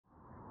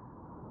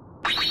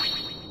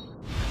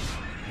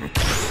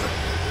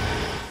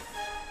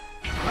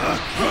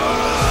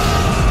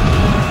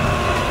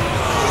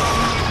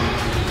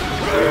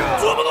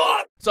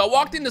So I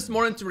walked in this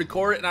morning to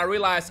record it, and I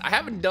realized I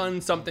haven't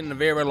done something in a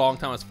very, very long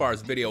time as far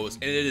as videos,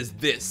 and it is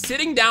this: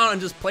 sitting down and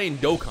just playing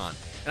Dokkan.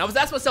 And I was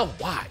asking myself,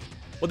 why?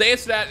 Well, the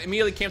answer to that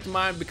immediately came to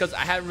mind because I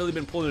haven't really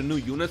been pulling a new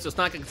unit, so it's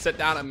not like I can sit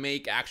down and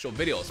make actual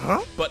videos.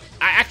 But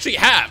I actually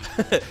have.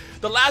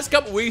 The last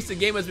couple weeks, the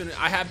game has been,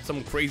 I had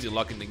some crazy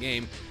luck in the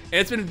game, and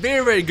it's been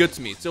very, very good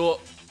to me. So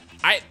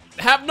I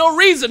have no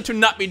reason to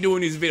not be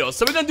doing these videos.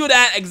 So we're gonna do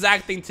that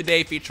exact thing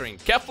today, featuring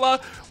Kefla.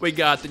 We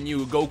got the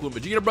new Goku and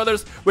Vegeta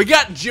brothers. We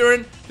got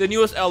Jiren, the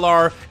newest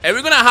LR, and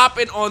we're gonna hop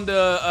in on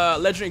the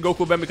Legendary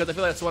Goku event because I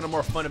feel like it's one of the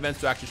more fun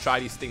events to actually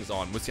try these things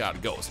on. We'll see how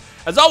it goes.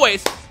 As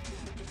always,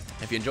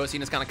 if you enjoy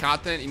seeing this kind of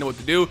content, you know what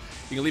to do.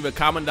 You can leave a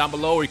comment down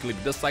below, or you can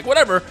leave a dislike,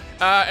 whatever,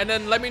 and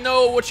then let me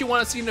know what you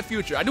want to see in the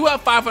future. I do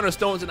have 500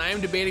 stones, and I am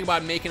debating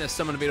about making a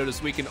summon video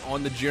this weekend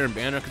on the Jiren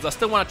banner because I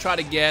still want to try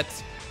to get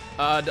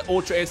the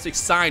Ultra Instinct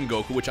signed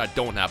Goku, which I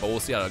don't have, but we'll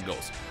see how it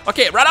goes.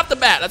 Okay, right off the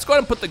bat, let's go ahead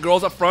and put the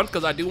girls up front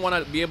because I do want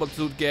to be able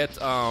to get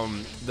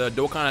the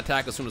Dokkan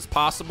attack as soon as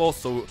possible.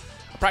 So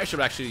I probably should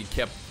have actually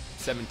kept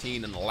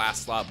 17 in the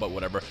last slot, but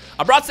whatever.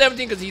 I brought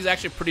 17 because he's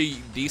actually pretty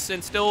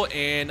decent still,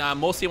 and I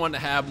mostly want to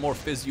have more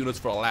Fizz units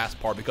for the last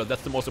part because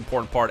that's the most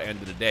important part at the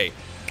end of the day.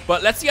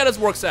 But let's see how this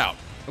works out.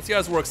 Let's see how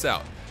this works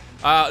out.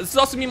 This is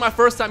also me my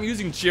first time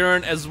using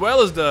Jiren as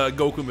well as the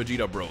Goku and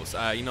Vegeta bros.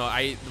 You know,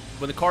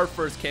 when the card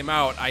first came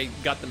out, I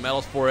got the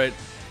medals for it,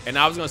 and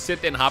I was gonna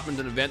sit there and hop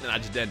into an event, and I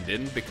just then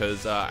didn't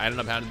because I ended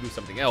up having to do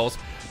something else.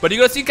 But you're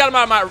gonna see kind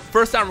of my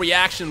first time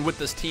reaction with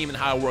this team and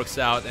how it works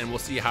out, and we'll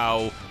see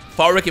how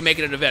far we can make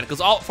it an event.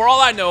 Because for all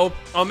I know,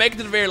 I'll make it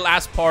to the very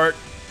last part,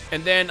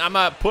 and then I'm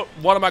gonna put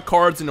one of my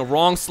cards in the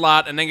wrong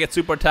slot, and then get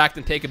super attacked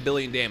and take 1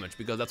 billion damage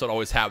because that's what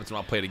always happens when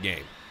I play the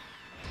game.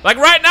 Like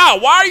right now,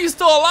 why are you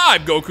still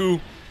alive, Goku?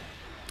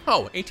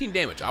 Oh, 18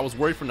 damage. I was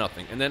worried for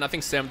nothing. And then I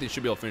think 17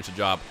 should be able to finish the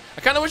job.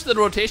 I kind of wish the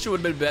rotation would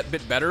have been a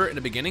bit better in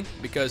the beginning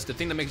because the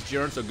thing that makes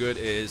Jiren so good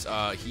is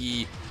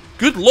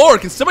Good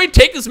lord, can somebody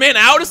take this man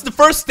out? This is the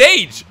first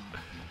stage.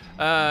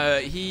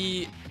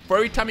 For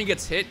every time he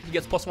gets hit, he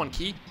gets +1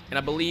 ki. And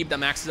I believe that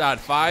maxes out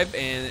at 5.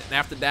 And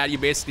after that, you're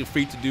basically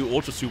free to do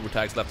ultra super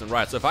attacks left and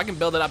right. So if I can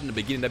build it up in the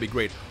beginning, that'd be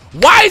great.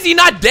 Why is he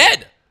not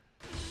dead?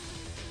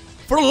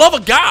 For the love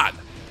of God.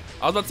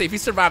 I was about to say, if he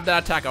survived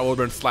that attack, I would have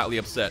been slightly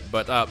upset.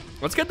 But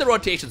let's get the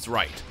rotations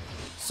right.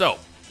 So,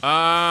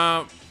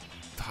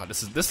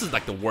 this is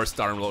like the worst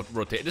starting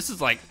rotation.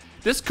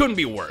 This couldn't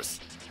be worse.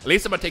 At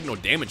least I'm not taking no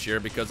damage here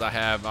because I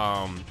have,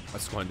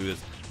 let's go ahead and do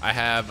this. I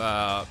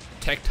have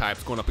tech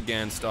types going up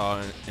against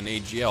an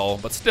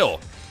AGL, but still.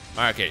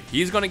 Okay,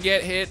 he's gonna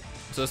get hit,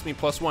 so this means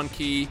 +1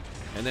 ki.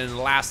 And then in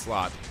the last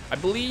slot, I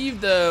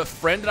believe the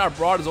friend that I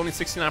brought is only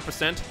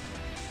 69%.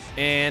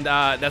 And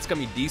that's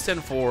gonna be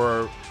decent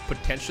for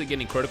potentially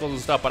getting criticals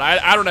and stuff, but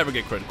I don't ever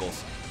get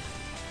criticals.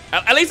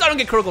 At least I don't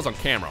get criticals on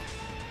camera.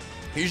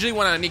 Usually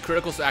when I need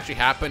criticals to actually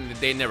happen,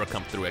 they never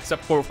come through,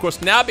 except for, of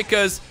course, now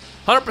because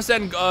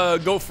 100%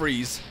 go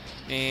freeze.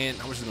 And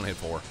how much is it gonna hit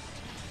for?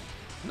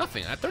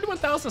 Nothing. At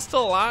 31,000 is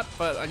still a lot,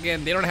 but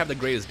again, they don't have the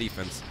greatest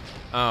defense.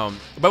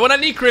 But when I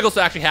need criticals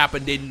to actually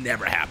happen, they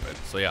never happen.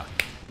 So yeah.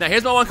 Now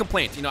here's my one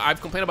complaint. You know,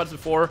 I've complained about this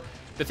before.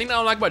 The thing that I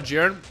don't like about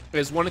Jiren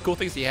is one of the cool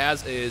things he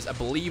has is, I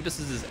believe this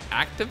is his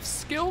active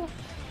skill,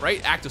 right?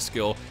 Active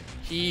skill.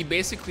 He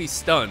basically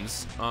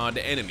stuns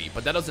the enemy,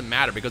 but that doesn't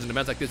matter because in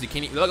events like this, you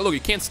can't. Look, you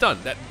can't stun.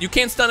 You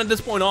can't stun at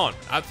this point on.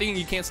 I think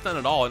you can't stun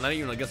at all, not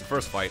even against the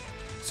first fight.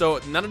 So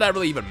none of that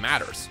really even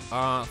matters.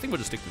 I think we'll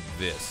just stick to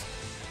this.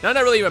 None of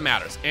that really even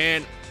matters,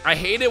 and I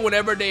hate it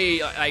whenever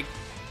they like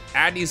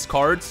add these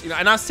cards. You know,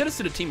 and I've said this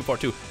to the team before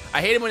too.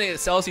 I hate it when they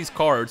sell us these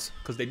cards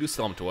because they do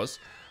sell them to us.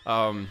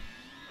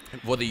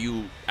 Whether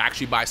you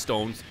actually buy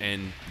stones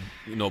and,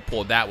 you know,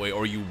 pull it that way,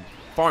 or you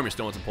farm your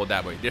stones and pull it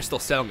that way, they're still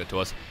selling it to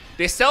us.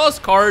 They sell us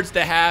cards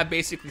that have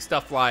basically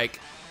stuff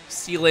like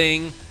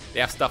sealing. They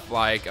have stuff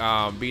like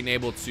being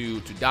able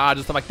to dodge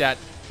and stuff like that.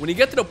 When you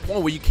get to the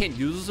point where you can't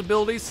use those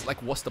abilities,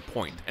 like, what's the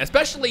point?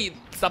 Especially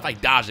stuff like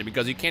dodging,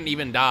 because you can't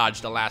even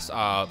dodge the last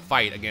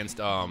fight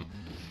against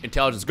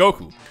Intelligence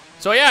Goku.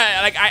 So yeah,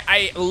 like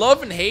I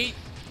love and hate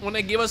when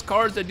they give us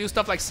cards that do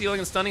stuff like sealing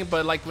and stunning,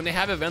 but like when they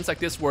have events like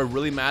this where it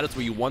really matters,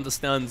 where you want the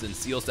stuns and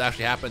seals to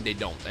actually happen, they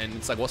don't. And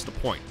it's like, what's the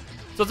point?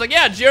 So it's like,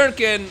 yeah, Jiren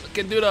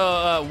can do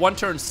the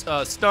one-turn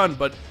stun,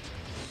 but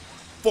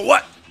for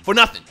what? For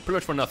nothing. Pretty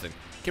much for nothing.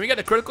 Can we get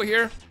a critical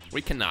here?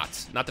 We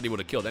cannot. Not that he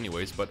would have killed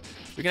anyways, but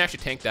we can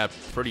actually tank that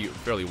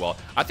fairly well.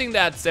 I think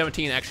that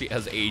 17 actually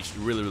has aged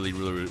really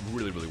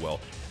well.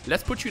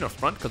 Let's put you in the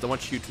front because I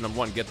want you to, number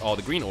 1, get all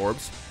the green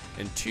orbs,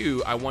 and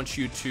 2, I want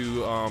you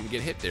to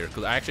get hit there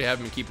because I actually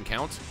haven't been keeping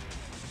count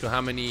to how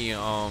many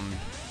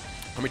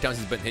times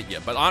he's been hit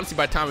yet. But honestly,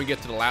 by the time we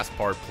get to the last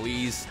part,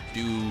 please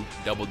do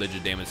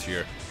double-digit damage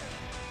here.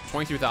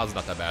 23,000 is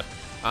not that bad.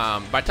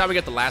 By the time we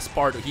get the last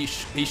part, he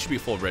should be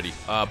full ready.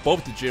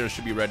 Both the Jiren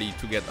should be ready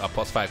to get a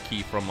 +5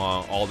 ki from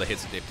all the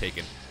hits that they've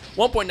taken.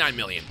 1.9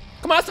 million.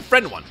 Come on, that's the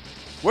friend one.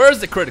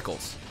 Where's the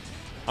criticals?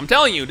 I'm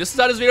telling you, this is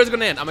how this video is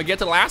gonna end. I'm gonna get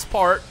to the last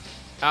part.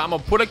 I'm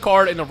gonna put a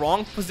card in the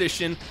wrong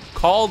position,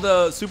 call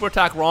the super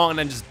attack wrong, and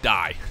then just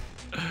die.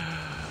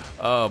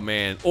 Oh,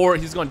 man. Or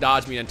he's going to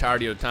dodge me the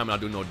entirety of the time and I'll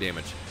do no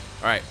damage.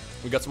 All right.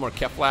 We got some more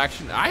Kefla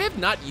action. I have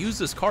not used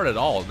this card at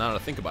all, now that I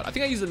think about it. I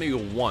think I used it maybe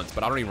once,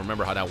 but I don't even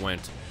remember how that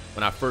went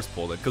when I first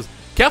pulled it. Because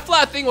Kefla,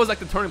 I think, was like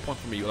the turning point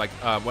for me. Like,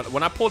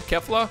 when I pulled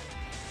Kefla,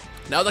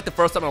 that was like the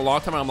first time in a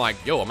long time, and I'm like,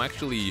 yo,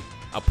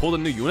 I pulled a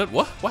new unit?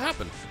 What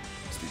happened?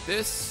 Let's do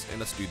this, and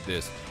let's do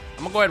this.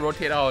 I'm going to go ahead and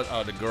rotate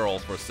out the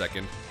girls for a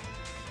second.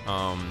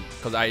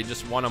 Because I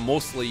just want to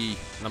mostly,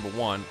 number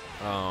one,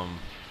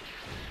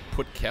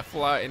 put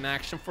Kefla in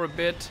action for a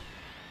bit.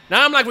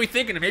 Now I'm like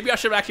rethinking it. Maybe I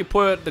should actually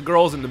put the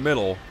girls in the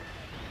middle.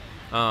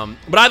 But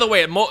either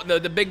way,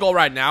 the big goal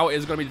right now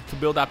is going to be to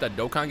build out that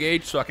Dokkan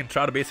gauge so I can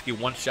try to basically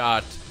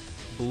one-shot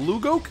Blue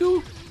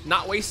Goku.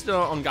 Not waste it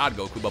on God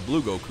Goku, but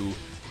Blue Goku.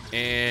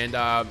 And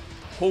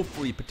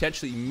hopefully,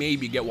 potentially,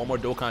 maybe get one more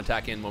Dokkan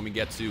attack in when we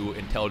get to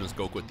Intelligence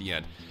Goku at the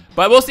end.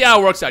 But we'll see how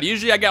it works out.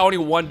 Usually I get only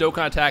one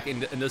Dokkan attack in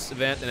this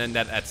event, and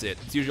then that's it.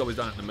 It's usually always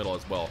done in the middle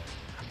as well.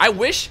 I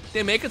wish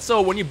they make it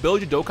so when you build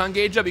your Dokkan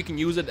gauge up, you can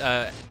use it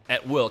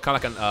at will, kind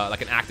of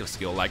like an active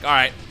skill. Like, all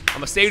right, I'm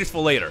gonna save this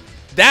for later.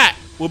 That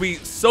will be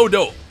so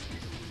dope.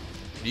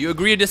 Do you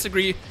agree or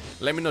disagree?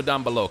 Let me know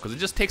down below, because it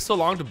just takes so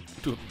long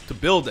to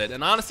build it.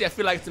 And honestly, I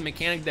feel like it's a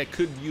mechanic that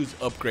could use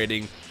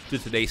upgrading to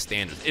today's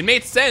standards. It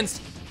made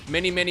sense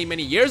many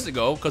years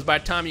ago, because by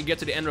the time you get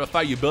to the end of a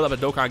fight, you build up a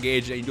Dokkan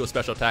gauge and you do a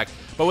special attack.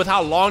 But with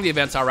how long the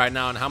events are right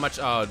now and how much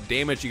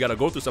damage you gotta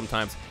go through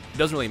sometimes, it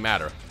doesn't really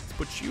matter.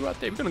 Put you out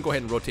there. We're gonna go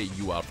ahead and rotate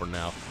you out for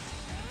now.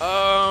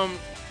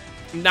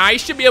 Nah, he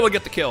should be able to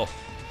get the kill.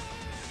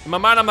 In my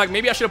mind, I'm like,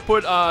 maybe I should have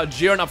put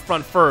Jiren up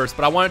front first,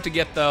 but I wanted to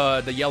get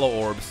the yellow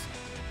orbs,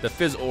 the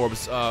fizz orbs,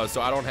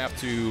 so I don't have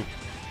to,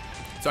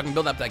 so I can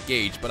build up that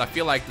gauge. But I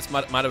feel like this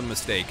might have been a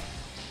mistake.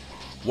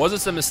 Was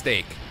this a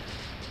mistake?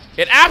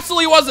 It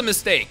absolutely was a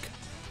mistake.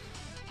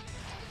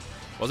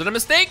 Was it a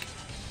mistake?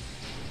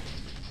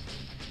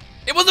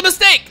 It was a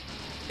mistake.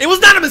 It was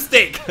not a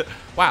mistake.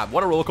 Wow,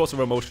 what a roller coaster of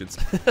emotions.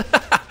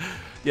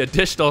 Yeah,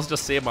 additionals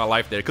just saved my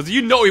life there, because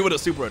you know he would have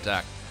super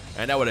attacked,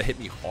 and that would have hit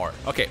me hard.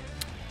 Okay,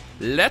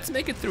 let's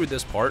make it through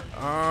this part.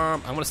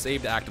 I'm gonna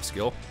save the active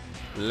skill.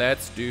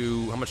 Let's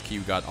do, how much ki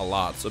you got? A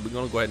lot. So we're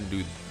gonna go ahead and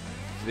do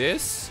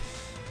this.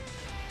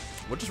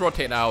 We'll just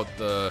rotate out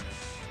the.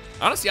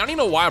 Honestly, I don't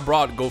even know why I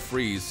brought Go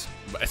Freeze,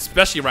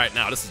 especially right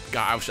now. This is,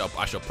 God,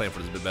 I should plan for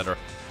this a bit better.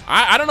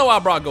 I don't know why I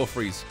brought Go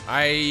Freeze.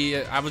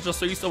 I was just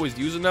so used to always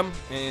using them,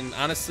 and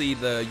honestly,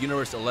 the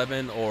Universe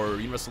 11 or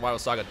Universe Survival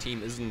Saga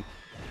team isn't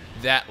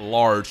that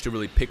large to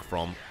really pick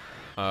from.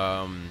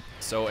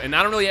 So, and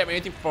I don't really have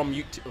anything from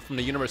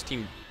the Universe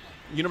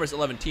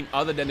 11 team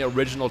other than the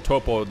original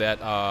Topo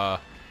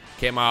that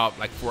came out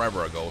like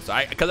forever ago. So,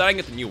 because I didn't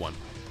get the new one.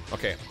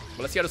 Okay,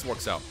 but let's see how this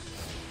works out.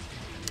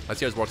 Let's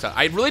see how this works out.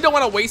 I really don't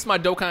want to waste my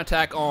Dokkan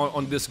attack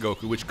on this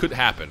Goku, which could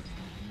happen.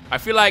 I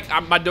feel like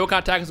my Dokkan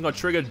attack is going to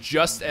trigger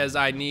just as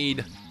I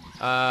need,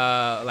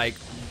 like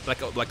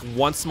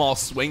one small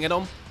swing at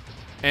him,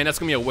 and that's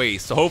going to be a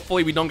waste. So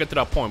hopefully we don't get to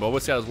that point, but we'll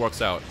see how this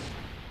works out.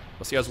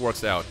 We'll see how this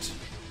works out.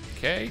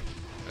 Okay.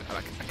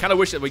 I kind of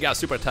wish that we got a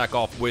super attack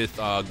off with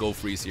Go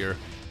Freeze here,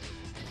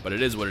 but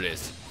it is what it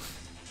is.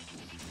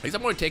 At least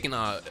I'm only taking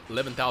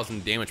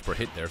 11,000 damage per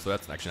hit there, so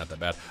that's actually not that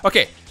bad.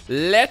 Okay,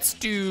 let's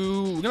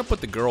do, we're going to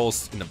put the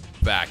girls in the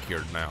back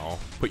here now.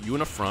 Put you in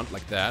the front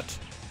like that.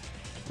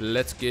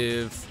 Let's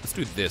do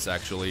this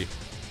actually.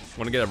 I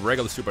want to get a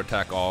regular super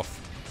attack off.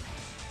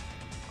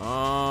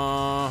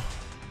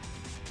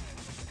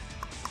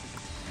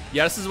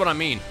 Yeah, this is what I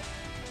mean.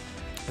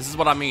 This is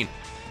what I mean.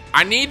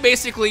 I need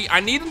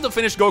him to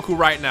finish Goku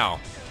right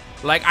now.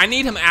 Like, I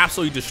need him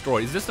absolutely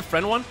destroyed. Is this the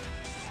friend one?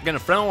 Again, the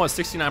friend one was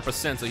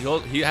 69%, so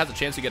he has a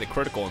chance to get a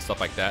critical and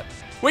stuff like that.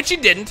 Which he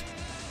didn't.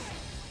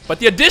 But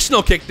the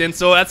additional kicked in,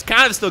 so that's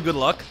kind of still good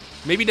luck.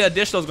 Maybe the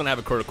additional is going to have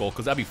a critical,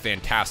 because that'd be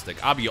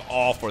fantastic. I'll be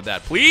all for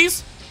that.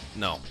 Please?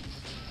 No.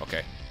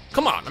 Okay.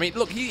 Come on. I mean,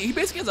 look, he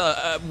basically has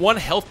a 1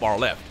 health bar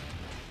left.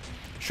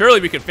 Surely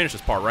we can finish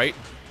this part, right?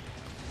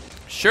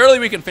 Surely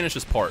we can finish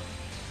this part.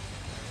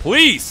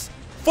 Please.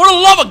 For the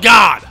love of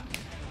God.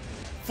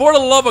 For the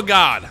love of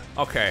God.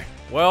 Okay.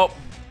 Well,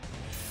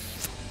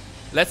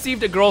 let's see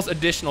if the girls'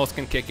 additionals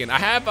can kick in. I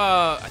have,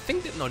 I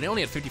think, no, they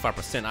only had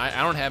 55%.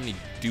 I don't have any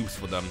dupes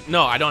for them.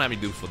 No, I don't have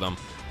any dupes for them.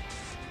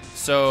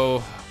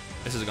 So,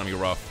 this is going to be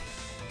rough.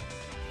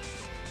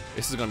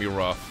 This is going to be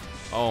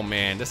rough. Oh,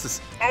 man. This is...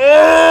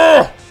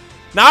 Oh!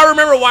 Now I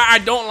remember why I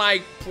don't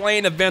like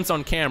playing events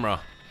on camera.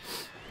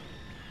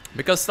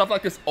 Because stuff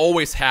like this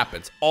always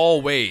happens.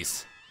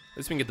 Always.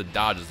 Let's see if we can get the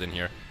dodges in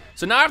here.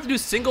 So now I have to do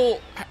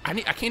single... I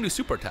can't do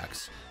super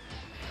attacks.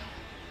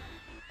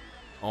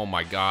 Oh,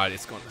 my God.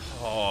 It's going...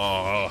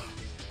 Oh...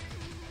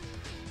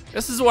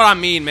 This is what I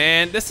mean,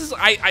 man. This is...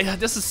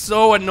 this is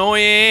so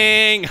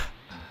annoying.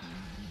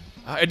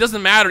 It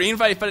doesn't matter. Even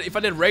if I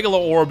did regular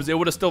orbs, it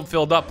would have still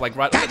filled up. Like,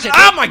 right...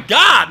 Oh, my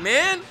God,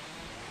 man.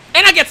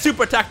 And I get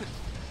super attacked.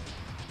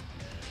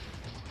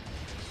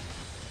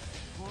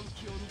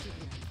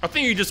 I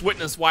think you just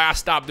witnessed why I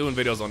stopped doing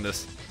videos on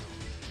this.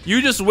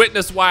 You just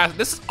witnessed why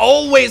this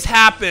always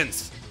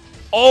happens.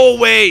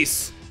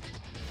 Always.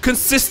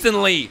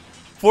 Consistently.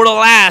 for the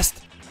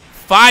last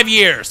 5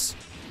 years.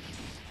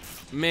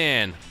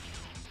 Man,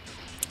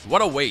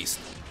 what a waste.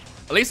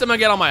 At least I'm gonna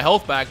get all my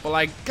health back, but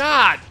like,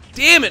 god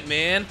damn it,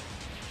 man.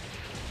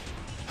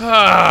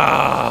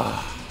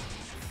 And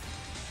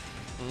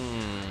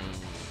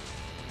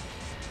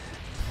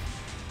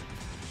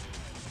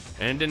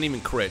it didn't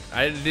even crit.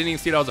 I didn't even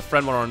see if that was a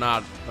friend one or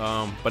not,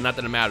 but not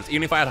that it matters.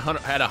 Even if I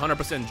had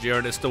 100%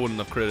 Jiren, it still wouldn't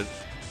have critted.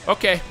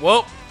 Okay,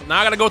 well, now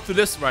I gotta go through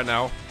this right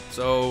now.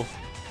 So,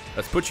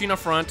 let's put you in the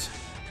front.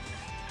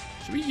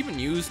 Should we even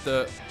use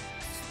do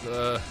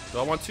I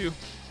want to?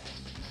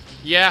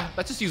 Yeah,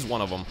 let's just use one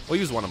of them. We'll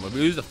use one of them.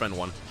 We'll use the friend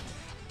one.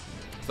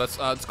 So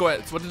let's go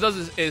ahead. So what it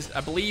does is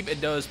I believe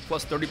it does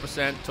plus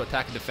 30% to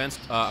attack and defense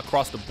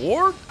across the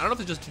board. I don't know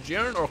if it's just to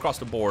Jiren or across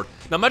the board.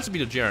 Now, it might just be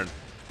to Jiren.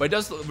 But it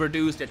does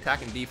reduce the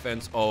attack and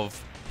defense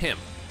of him.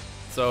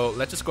 So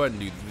let's just go ahead and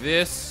do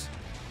this.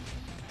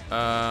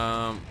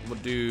 We'll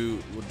do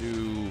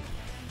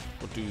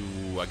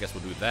I guess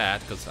we'll do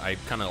that because I'm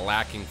kind of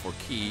lacking for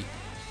ki.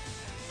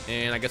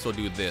 And I guess we'll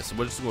do this.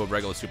 We'll just go with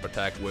regular super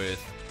attack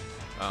with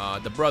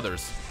the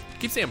brothers. I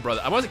keep saying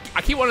brother.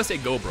 I keep wanting to say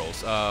Go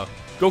Bros.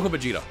 Goku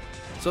Vegeta.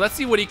 So let's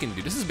see what he can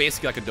do. This is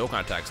basically like a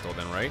Dokkan attack still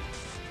then, right?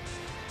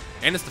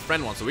 And it's the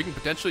friend one, so we can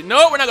potentially.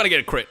 No, we're not gonna get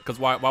a crit because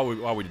why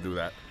would we do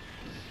that?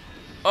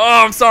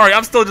 Oh, I'm sorry.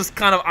 I'm still just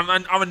kind of.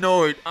 I'm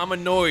annoyed. I'm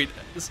annoyed.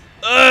 Just,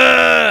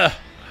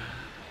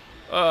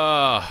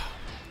 of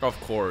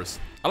course.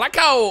 I like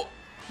how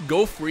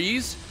Go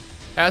Freeze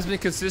has been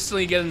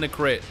consistently getting the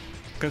crit.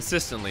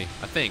 Consistently,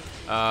 I think.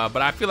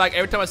 But I feel like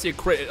every time I see a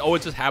crit, it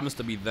always just happens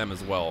to be them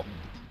as well.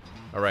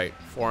 All right,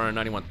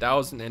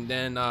 491,000, and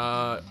then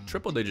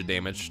triple-digit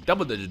damage,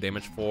 double-digit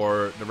damage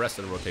for the rest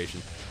of the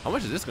rotation. How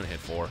much is this gonna hit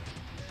for?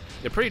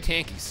 They're pretty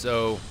tanky,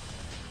 so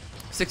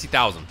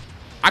 60,000.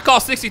 I call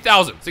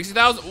 60,000.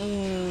 60,000.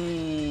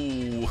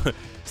 Ooh,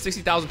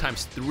 60,000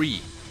 times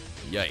 3.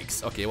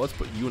 Yikes. Okay, let's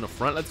put you in the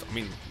front.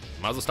 Might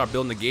as well start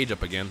building the gauge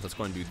up again. Let's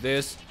go and do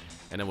this,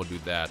 and then we'll do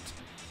that.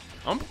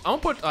 I'm gonna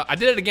put. I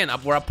did it again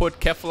where I put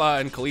Kefla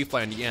and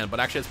Caulifla in the end, but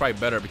actually it's probably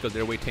better because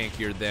they're way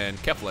tankier than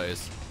Kefla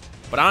is.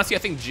 But honestly, I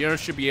think Jiren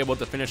should be able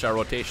to finish our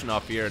rotation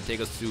off here and take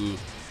us to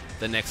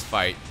the next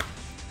fight.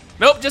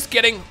 Nope, just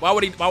kidding. Why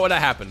would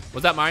that happen?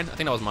 Was that mine? I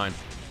think that was mine.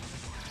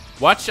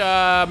 Watch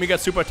me get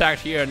super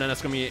attacked here, and then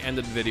that's gonna be the end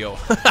of the video.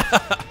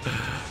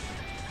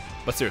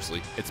 But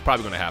seriously, it's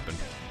probably gonna happen.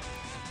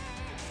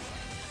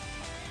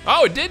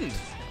 Oh, it didn't.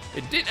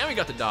 It didn't, and we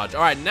got the dodge.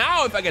 All right,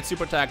 now if I get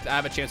super attacked, I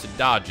have a chance to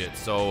dodge it,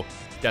 so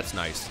that's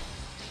nice.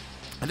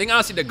 I think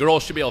honestly the girl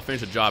should be able to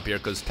finish the job here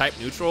because type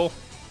neutral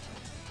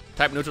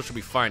should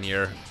be fine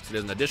here. So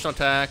there's an additional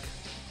attack,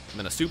 and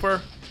then a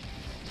super.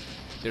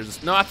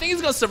 No, I think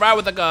he's gonna survive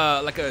with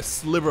like a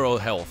sliver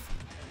of health.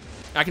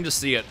 I can just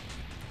see it.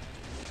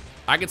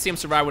 I can see him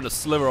survive with a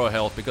sliver of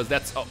health because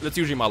that's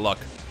usually my luck.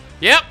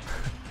 Yep.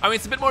 I mean,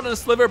 it's a bit more than a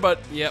sliver, but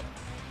yep.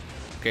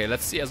 Okay,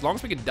 let's see. As long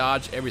as we can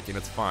dodge everything,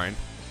 that's fine.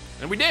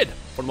 And we did,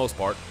 for the most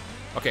part.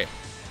 Okay.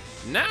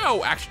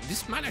 Now, actually,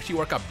 this might actually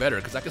work out better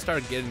because I can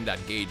start getting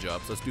that gauge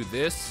up. So let's do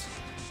this.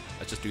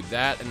 Let's just do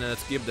that, and then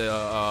let's give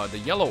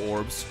the yellow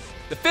orbs,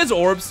 the fizz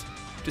orbs,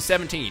 to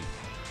 17.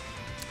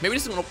 Maybe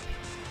this is gonna.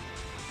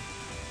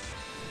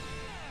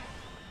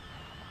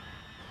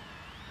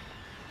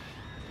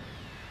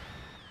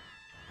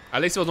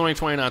 At least it was only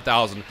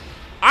 29,000.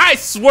 I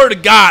swear to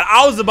God,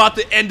 I was about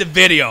to end the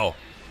video.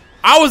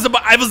 I was done.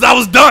 I was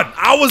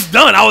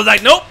done. I was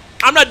like, nope,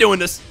 I'm not doing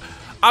this.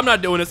 I'm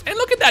not doing this. And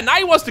look at that. Now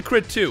he wants to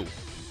crit too.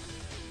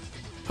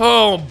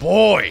 Oh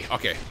boy.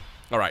 Okay.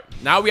 All right.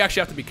 Now we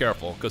actually have to be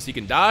careful because he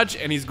can dodge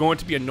and he's going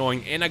to be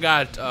annoying. And I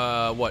got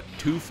what,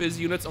 2 fizz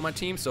units on my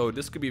team, so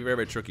this could be very,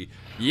 very tricky.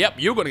 Yep,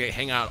 you're going to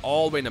hang out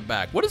all the way in the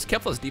back. What does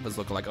Kefla's defense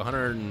look like?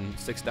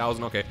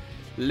 106,000. Okay.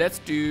 Let's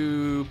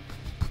do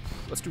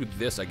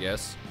this, I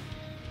guess.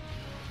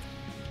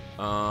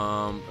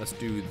 Let's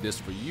do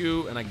this for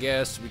you, and I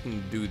guess we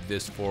can do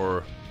this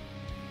for.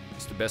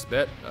 It's the best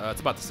bet. It's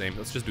about the same.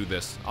 Let's just do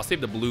this. I'll save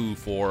the blue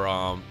for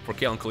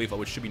Kale and Khalifa,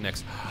 which should be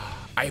next.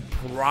 I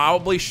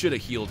probably should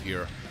have healed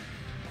here.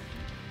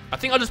 I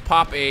think I'll just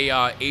pop a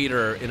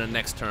Aider in the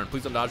next turn.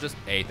 Please don't dodge this.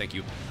 Hey, thank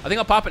you. I think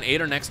I'll pop an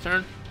Aider next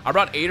turn. I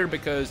brought Aider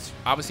because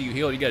obviously you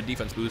heal, you get a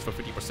defense boost for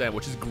 50%,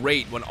 which is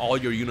great when all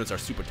your units are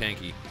super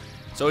tanky.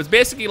 So it's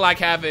basically like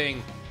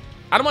having.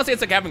 I don't want to say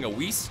it's like having a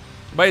Whis,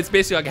 but it's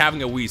basically like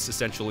having a Whis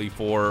essentially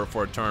for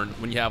a turn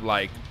when you have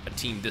like a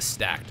team this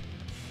stacked.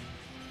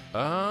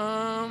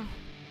 No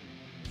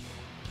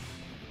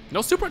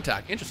super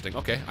attack. Interesting.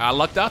 Okay, I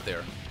lucked out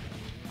there.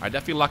 I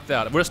definitely lucked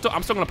out. I'm still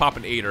gonna pop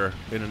an Aider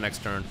in the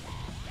next turn,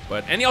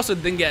 and he also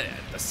didn't get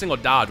a single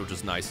dodge, which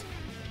is nice.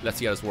 Let's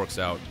see how this works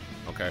out.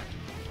 Okay.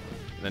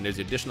 And then there's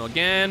the additional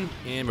again,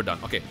 and we're done.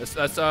 Okay, that's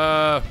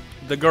the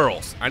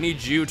girls. I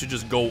need you to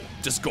just go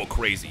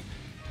crazy.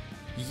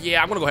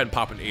 Yeah, I'm gonna go ahead and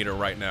pop an Aider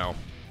right now.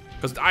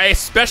 Because I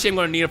especially am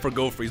gonna need it for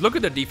Go Freeze. Look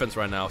at their defense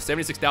right now.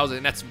 76,000,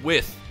 and that's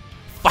with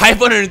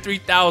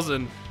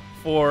 503,000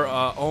 for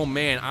oh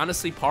man.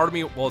 Honestly, part of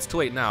me, well, it's too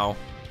late now.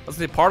 Let's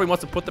say part of me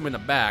wants to put them in the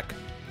back.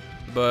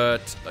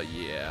 But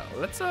yeah,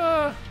 let's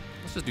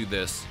Let's just do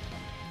this.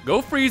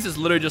 Go freeze is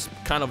literally just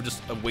kind of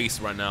just a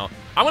waste right now.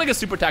 I want to get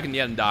super attack in the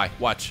end and die.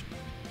 Watch.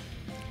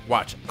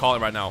 Watch. Call it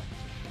right now.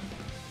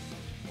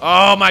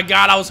 Oh my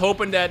god, I was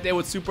hoping that they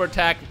would super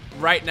attack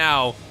right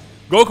now.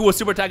 Goku would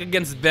super attack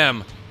against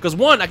them. Because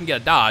one, I can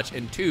get a dodge,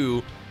 and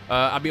two,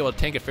 I'll be able to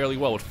tank it fairly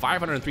well with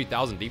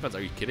 503,000 defense.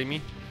 Are you kidding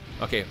me?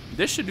 Okay,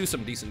 this should do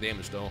some decent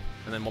damage though.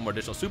 And then one more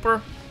additional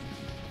super.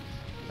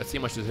 Let's see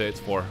how much this hits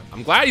for.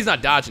 I'm glad he's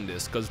not dodging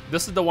this, because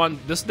this is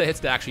the hits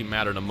that actually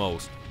matter the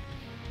most.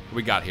 What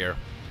we got here?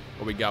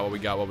 What we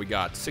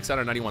got?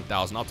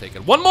 691,000, I'll take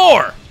it. One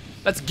more!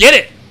 Let's get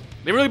it!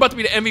 They're really about to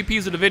be the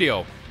MVPs of the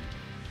video.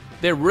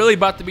 They're really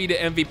about to be the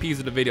MVPs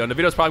of the video. And the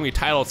video's probably going to be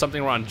titled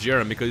something around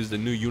Jiren because it's the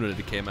new unit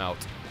that came out.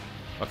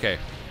 Okay.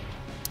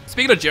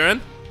 Speaking of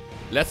Jiren,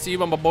 let's see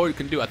what my boy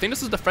can do. I think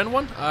this is the friend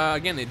one.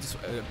 Again, it just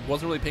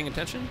wasn't really paying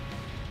attention.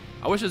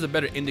 I wish there's a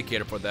better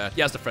indicator for that.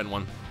 Yeah, it's the friend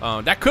one.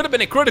 That could have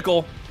been a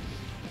critical.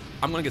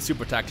 I'm going to get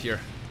super attacked here.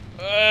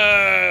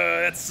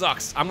 That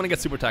sucks. I'm going to get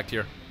super attacked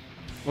here.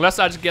 Unless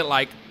I just get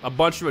like a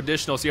bunch of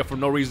additionals here for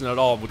no reason at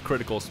all with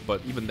criticals.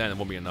 But even then, it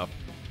won't be enough.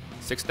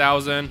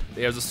 6,000.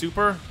 There's a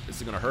super. This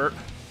is going to hurt.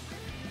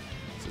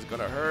 This is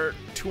going to hurt.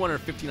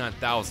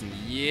 259,000.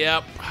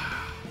 Yep.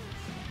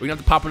 We're going to have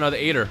to pop another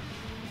 8er.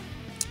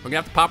 We're going to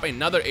have to pop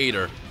another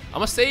 8er. I'm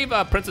going to save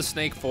Princess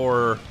Snake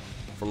for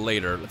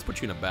later. Let's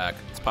put you in the back.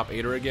 Let's pop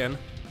 8er again.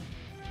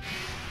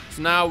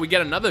 So now we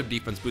get another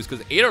defense boost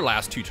because 8er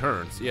lasts 2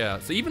 turns. Yeah,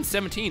 so even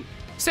 17.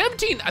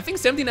 17, I think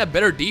 17 had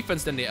better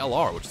defense than the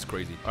LR, which is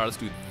crazy. All right, let's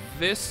do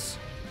this.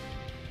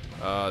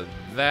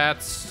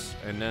 That's,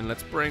 and then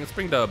let's bring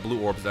the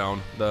blue orbs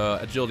down. The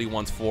agility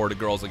ones for the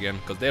girls again,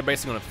 because they're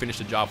basically gonna finish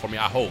the job for me.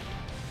 I hope.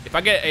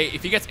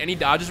 If he gets any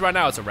dodges right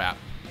now, it's a wrap.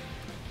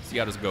 See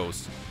how this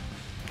goes.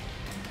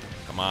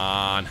 Come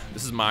on,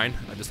 this is mine.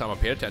 I just have to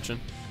pay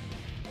attention.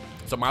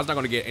 So mine's not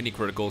gonna get any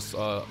criticals.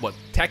 What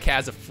Tech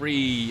has a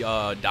free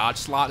dodge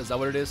slot? Is that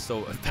what it is?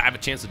 So I have a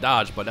chance to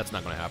dodge, but that's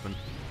not gonna happen.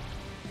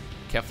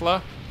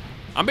 Kefla.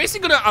 I'm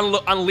basically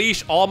gonna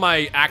unleash all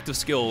my active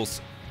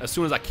skills as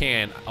soon as I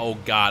can. Oh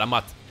god, I'm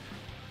not.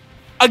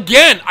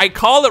 Again, I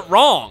call it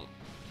wrong.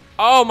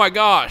 Oh my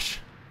gosh,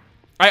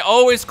 I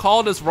always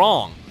call this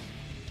wrong.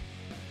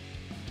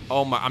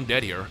 Oh my, I'm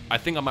dead here. I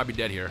think I might be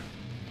dead here.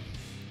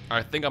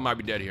 I think I might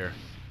be dead here.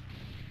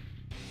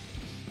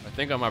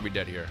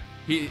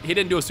 He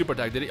didn't do a super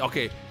attack, did he?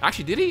 Okay,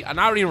 actually, did he? And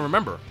I don't even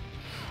remember.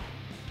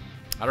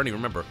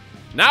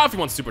 Now, if he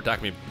wants to super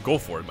attack me, go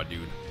for it, my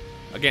dude.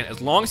 Again,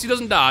 as long as he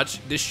doesn't dodge,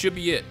 this should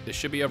be it. This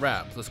should be a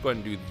wrap. So let's go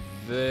ahead and do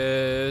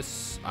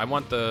this. I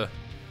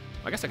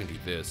guess I can do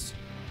this.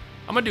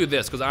 I'm gonna do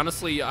this because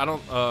honestly, I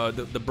don't.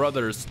 The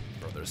brothers,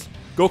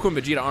 Goku and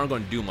Vegeta aren't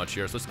going to do much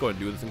here. So let's go ahead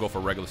and do this and go for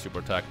a regular super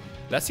attack.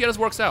 Let's see how this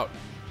works out.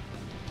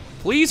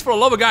 Please, for the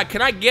love of God,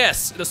 can I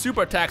guess the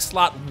super attack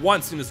slot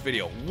once in this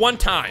video? One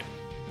time.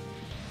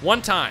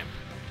 One time.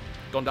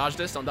 Don't dodge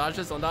this. Don't dodge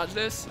this. Don't dodge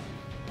this.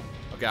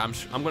 Okay, I'm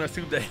gonna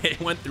assume that it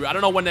went through. I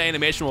don't know when the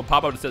animation will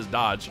pop up that says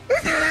dodge.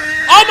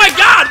 Oh my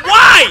god,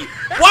 why?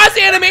 Why is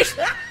the animation?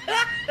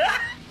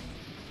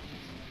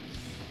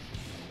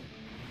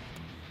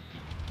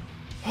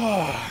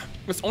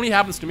 This only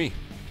happens to me.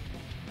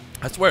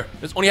 I swear,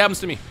 this only happens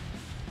to me.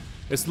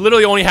 This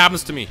literally only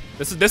happens to me.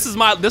 This is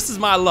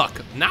my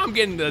luck. Now I'm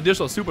getting the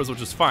additional supers,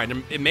 which is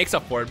fine. It makes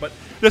up for it, but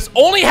this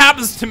only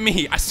happens to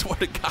me. I swear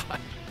to God.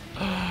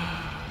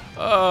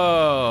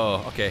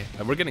 Oh, okay.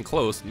 And we're getting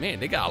close. Man,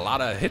 they got a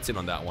lot of hits in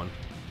on that one.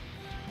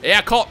 Yeah,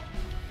 I was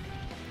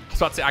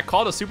about to say, I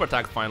called a super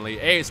attack finally.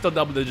 Hey, it's still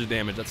double-digit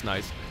damage. That's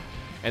nice.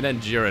 And then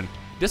Jiren.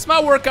 This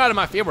might work out in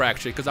my favor,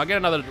 actually, because I'll get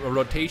another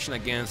rotation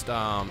against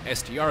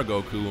STR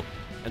Goku.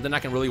 And then I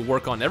can really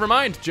work on... Never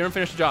mind. Jiren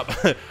finished the job.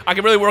 I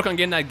can really work on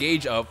getting that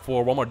gauge up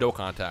for one more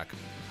Dokkan attack.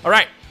 All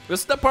right. This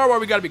is the part where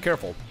we got to be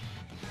careful.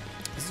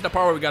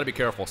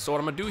 So what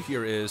I'm going to do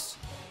here is,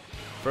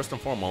 first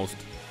and foremost...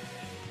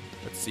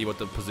 Let's see what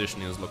the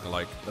positioning is looking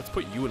like. Let's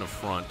put you in the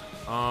front.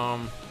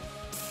 I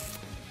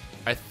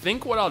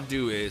think what I'll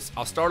do is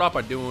I'll start off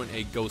by doing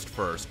a Ghost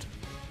first.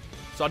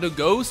 So I'll do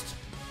Ghost,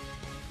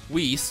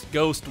 Whis,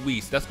 Ghost,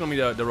 Whis. That's gonna be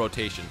the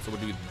rotation. So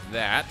we'll do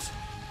that.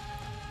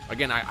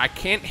 Again, I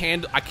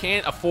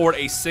can't afford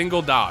a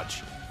single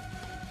dodge.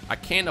 I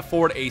can't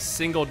afford a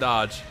single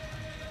dodge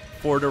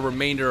for the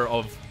remainder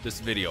of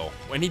this video.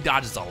 When he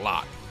dodges a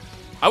lot.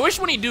 I wish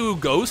when he do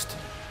Ghost,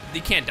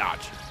 he can't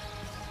dodge.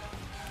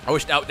 I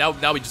wish that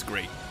would be just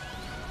great.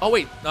 Oh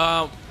wait,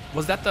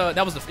 was that the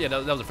that was the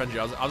frenzy.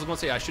 I was gonna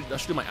say I should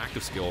do my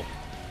active skill.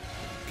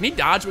 Can he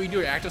dodge when you do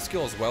your active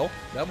skill as well?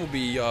 That would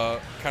be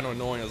kind of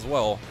annoying as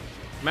well.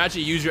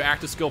 Imagine you use your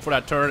active skill for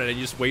that turn and then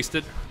you just waste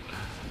it.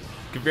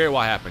 Could very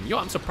well happen. Yo,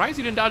 I'm surprised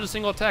you didn't dodge a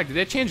single attack. Did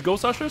they change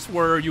Ghost Ushers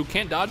where you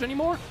can't dodge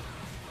anymore?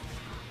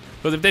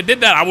 Because if they did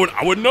that, I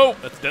wouldn't know.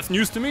 That's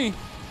news to me.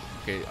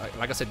 Okay,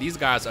 like I said, these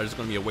guys are just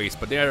gonna be a waste,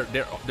 but they're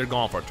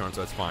gone for a turn, so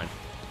that's fine.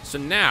 So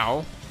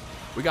now.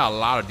 We got a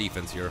lot of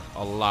defense here.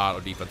 A lot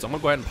of defense. I'm going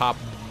to go ahead and pop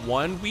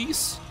one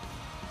Whis.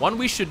 One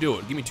Whis should do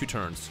it. Give me 2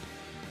 turns.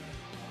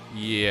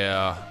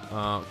 Yeah.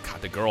 God,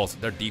 the girls,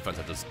 their defense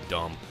are just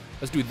dumb.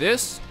 Let's do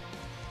this.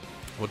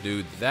 We'll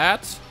do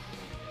that.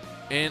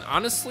 And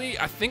honestly,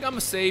 I think I'm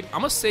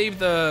gonna save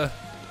the.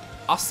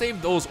 I'll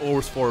save those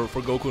orbs for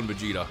Goku and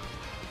Vegeta.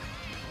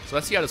 So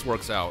let's see how this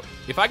works out.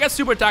 If I get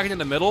super attacking in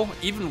the middle,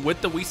 even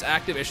with the Whis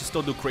active, it should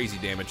still do crazy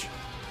damage.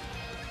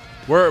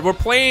 We're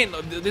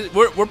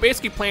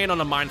basically playing on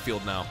a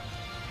minefield now.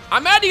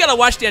 I'm mad you gotta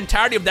watch the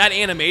entirety of that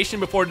animation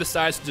before it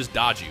decides to just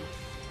dodge you.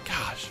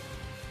 Gosh.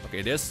 Okay,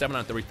 it is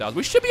 703,000.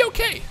 We should be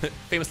okay.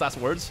 Famous last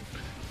words.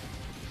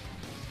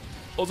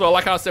 Also,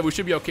 like how I said, we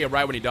should be okay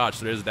right when he dodged.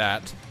 So there's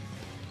that.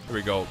 Here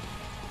we go.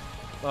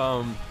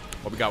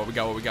 What we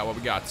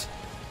got?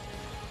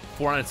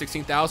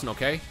 416,000.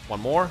 Okay,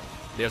 one more.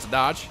 There's a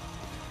dodge.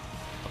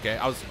 Okay,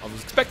 I was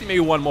expecting maybe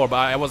one more, but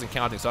I wasn't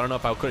counting, so I don't know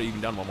if I could have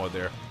even done one more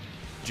there.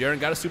 Jiren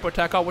got a super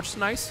attack out, which is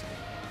nice.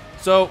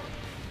 So,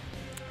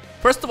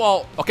 first of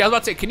all, okay, I was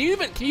about to say, can you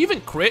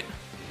even crit?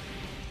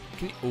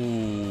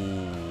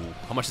 Ooh,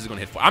 how much is it gonna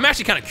hit for? I'm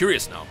actually kind of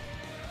curious now.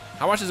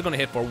 How much is it gonna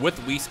hit for with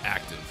Whis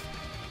active?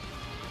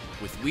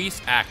 With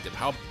Whis active,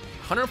 how?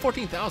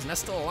 114,000.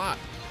 That's still a lot.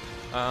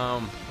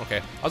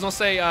 Okay, I was gonna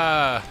say,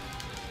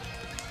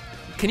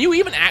 can you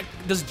even act?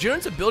 Does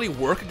Jiren's ability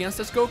work against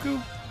this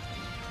Goku?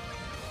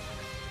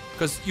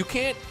 Because you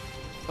can't.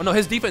 Oh no,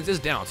 his defense is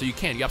down, so you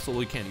can. You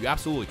absolutely can. You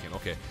absolutely can.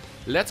 Okay,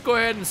 let's go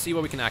ahead and see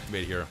what we can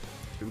activate here.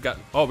 We got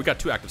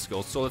 2 active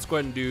skills. So let's go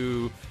ahead and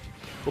do.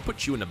 We'll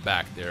put you in the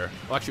back there.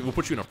 Well, actually, we'll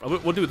put you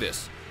in. We'll do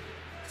this.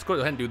 Let's go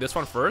ahead and do this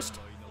one first.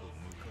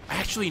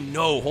 Actually,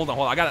 no. Hold on.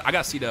 I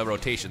gotta see the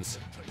rotations.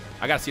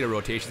 I gotta see the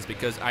rotations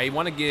because I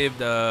want to give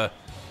the.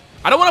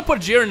 I don't want to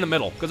put Jiren in the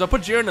middle because I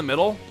put Jiren in the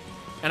middle,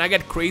 and I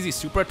get crazy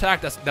super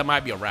attack. That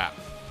might be a wrap.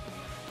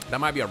 That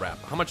might be a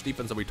wrap. How much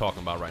defense are we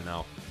talking about right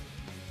now?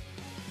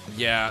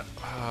 Yeah,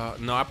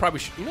 no, I probably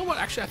should. You know what?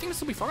 Actually, I think this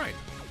will be fine.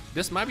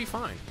 This might be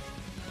fine.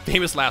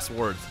 Famous last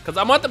words. Because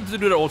I want them to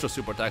do their ultra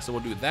super attack. So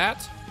we'll do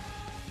that.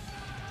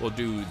 We'll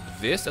do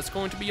this. That's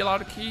going to be a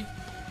lot of key.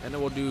 And then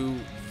we'll do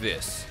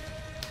this.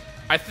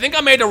 I think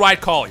I made the right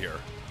call here.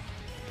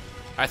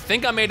 I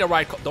think I made the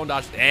right call. Don't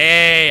dodge.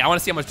 Hey, I want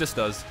to see how much this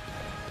does.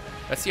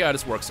 Let's see how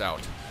this works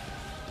out.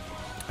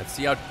 Let's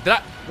see how.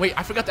 Wait,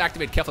 I forgot to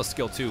activate Kefla's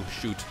skill too.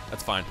 Shoot,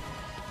 that's fine.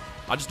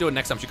 I'll just do it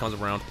next time she comes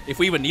around. If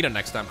we even need it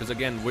next time, because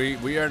again,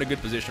 we are in a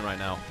good position right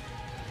now.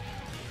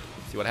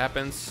 See what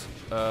happens.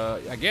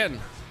 Again,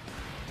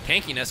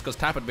 tankiness because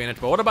type advantage.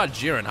 But what about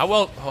Jiren? How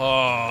well?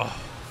 Oh,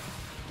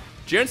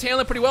 Jiren's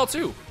handling pretty well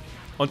too,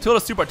 until the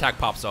super attack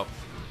pops up.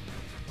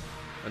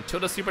 Until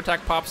the super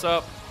attack pops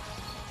up,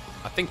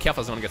 I think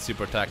Kefla's gonna get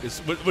super attack,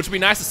 which would be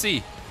nice to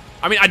see.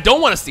 I mean, I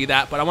don't want to see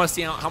that, but I want to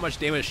see how much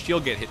damage she'll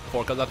get hit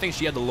for, because I think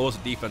she had the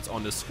lowest defense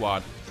on this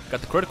squad.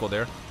 Got the critical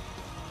there.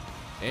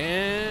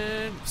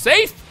 And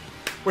safe.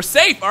 We're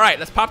safe. All right,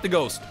 let's pop the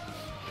ghost.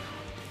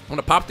 I'm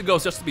gonna pop the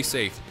ghost just to be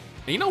safe.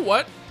 And you know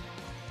what?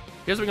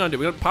 Here's what we're gonna do.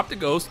 We're gonna pop the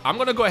ghost. I'm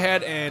gonna go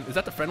ahead and is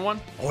that the friend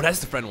one? Oh, that's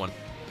the friend one.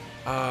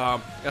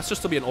 That's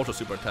just to be an ultra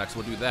super attack. So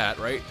we'll do that,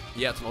 right?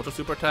 Yeah, it's an ultra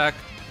super attack.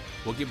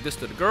 We'll give this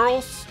to the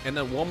girls, and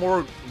then one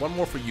more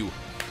for you.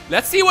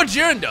 Let's see what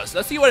Jiren does.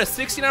 Let's see what a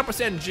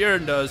 69%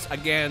 Jiren does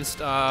against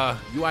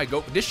UI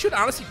Goku. This should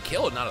honestly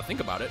kill it now to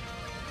think about it.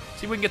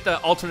 See if we can get the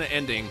alternate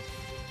ending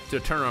to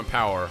turnaround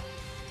power.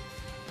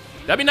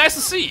 That'd be nice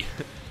to see.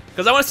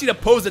 Because I want to see the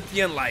pose at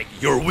the end like,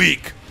 you're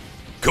weak.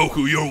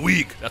 Goku, you're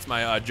weak. That's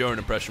my Jiren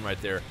impression right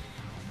there.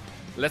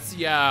 Let's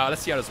see how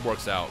this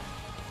works out.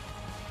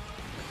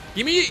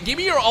 Give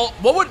me your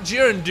what would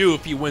Jiren do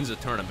if he wins the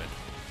tournament?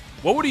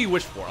 What would he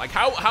wish for? Like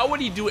how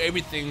would he do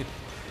everything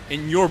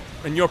in your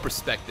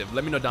perspective?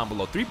 Let me know down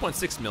below.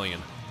 3.6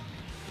 million.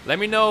 Let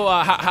me know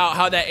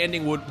how that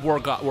ending would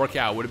work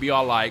out. Would it be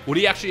all like, would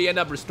he actually end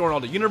up restoring all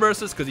the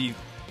universes because he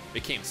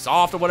became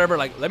soft or whatever?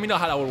 Like, let me know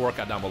how that would work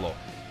out down below.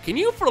 Can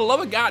you, for the love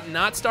of God,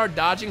 not start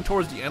dodging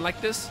towards the end like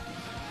this?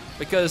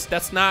 Because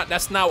that's not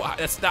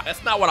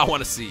what I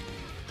want to see.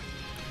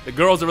 The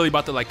girls are really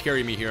about to like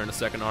carry me here in a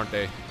second, aren't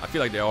they? I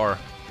feel like they are.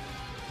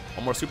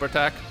 One more super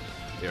attack.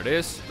 There it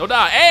is. No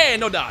dodge. Hey,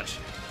 no dodge.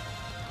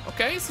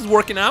 Okay, this is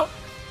working out.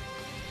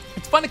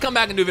 It's fun to come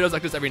back and do videos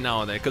like this every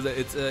now and then because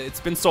it's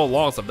been so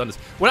long since I've done this.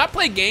 When I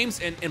play games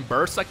in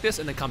bursts like this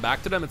and then come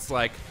back to them, it's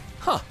like,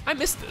 huh, I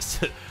missed this.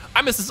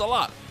 I miss this a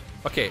lot.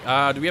 Okay,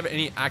 do we have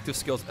any active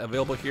skills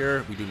available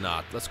here? We do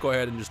not. Let's go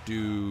ahead and just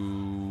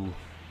do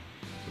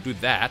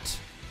that.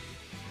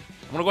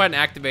 I'm gonna go ahead and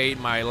activate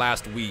my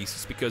last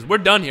Whis because we're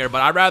done here.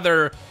 But I'd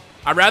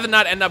rather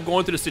not end up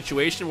going through the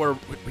situation where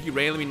he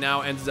randomly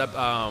now ends up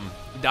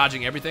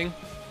dodging everything,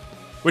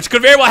 which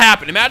could very well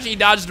happen. Imagine he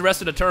dodges the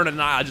rest of the turn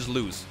and I just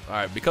lose. All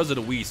right, because of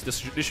the Whis, this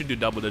should do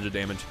double-digit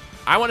damage.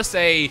 I want to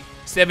say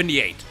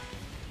 78.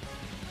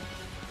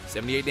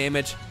 78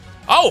 damage.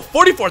 Oh,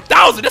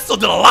 44,000. That still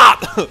did a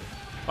lot.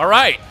 All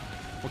right.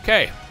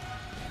 Okay.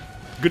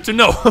 Good to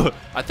know.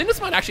 I think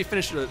this might actually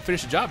finish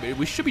the job.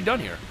 We should be done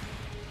here.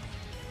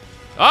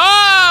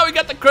 Ah, we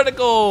got the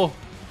critical,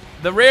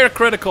 the rare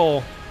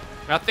critical.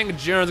 I think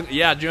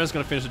Jiren's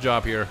gonna finish the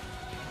job here.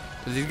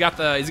 He's got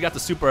the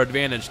super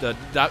advantage, the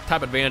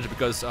type advantage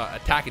because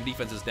attack and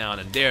defense is down,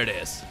 and there it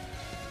is.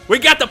 We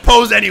got the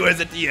pose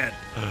anyways at the end.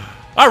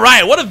 All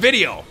right, what a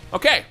video.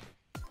 Okay,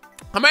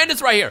 I'm gonna end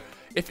this right here.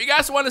 If you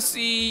guys want to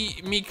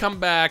see me come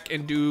back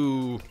and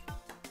do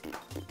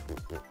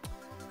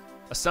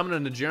a summon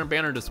in the Jiren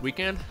banner this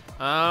weekend,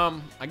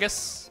 I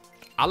guess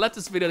I'll let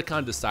this video kind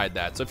of decide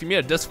that. So if you made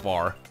it this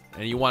far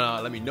and you want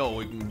to let me know,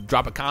 you can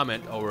drop a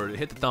comment or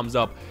hit the thumbs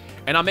up,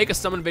 and I'll make a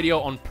summon video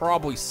on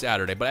probably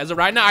Saturday. But as of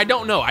right now, I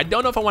don't know. I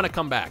don't know if I want to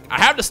come back.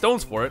 I have the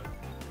stones for it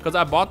because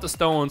I bought the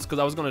stones because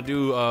I was gonna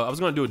do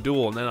a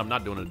duel, and then I'm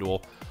not doing a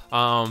duel.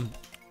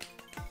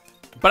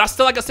 But I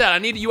still, like I said, I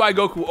need a UI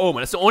Goku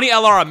Omen. It's the only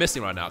LR I'm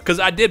missing right now. Because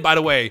I did, by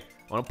the way,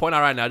 I want to point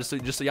out right now, just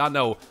so y'all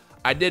know,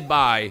 I did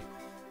buy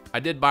the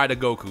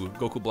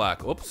Goku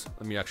Black. Oops,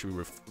 let me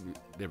actually,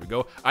 there we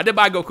go. I did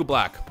buy Goku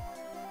Black.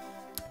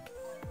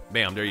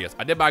 Bam, there he is.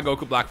 I did buy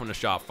Goku Black from the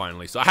shop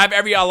finally. So I have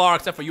every LR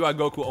except for UI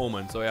Goku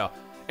Omen. So yeah.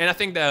 And I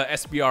think the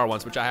SBR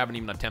ones, which I haven't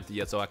even attempted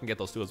yet, so I can get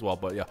those too as well.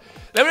 But yeah,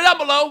 let me know down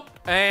below,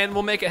 and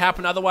we'll make it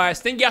happen.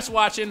 Otherwise, thank you guys for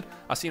watching.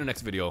 I'll see you in the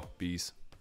next video. Peace.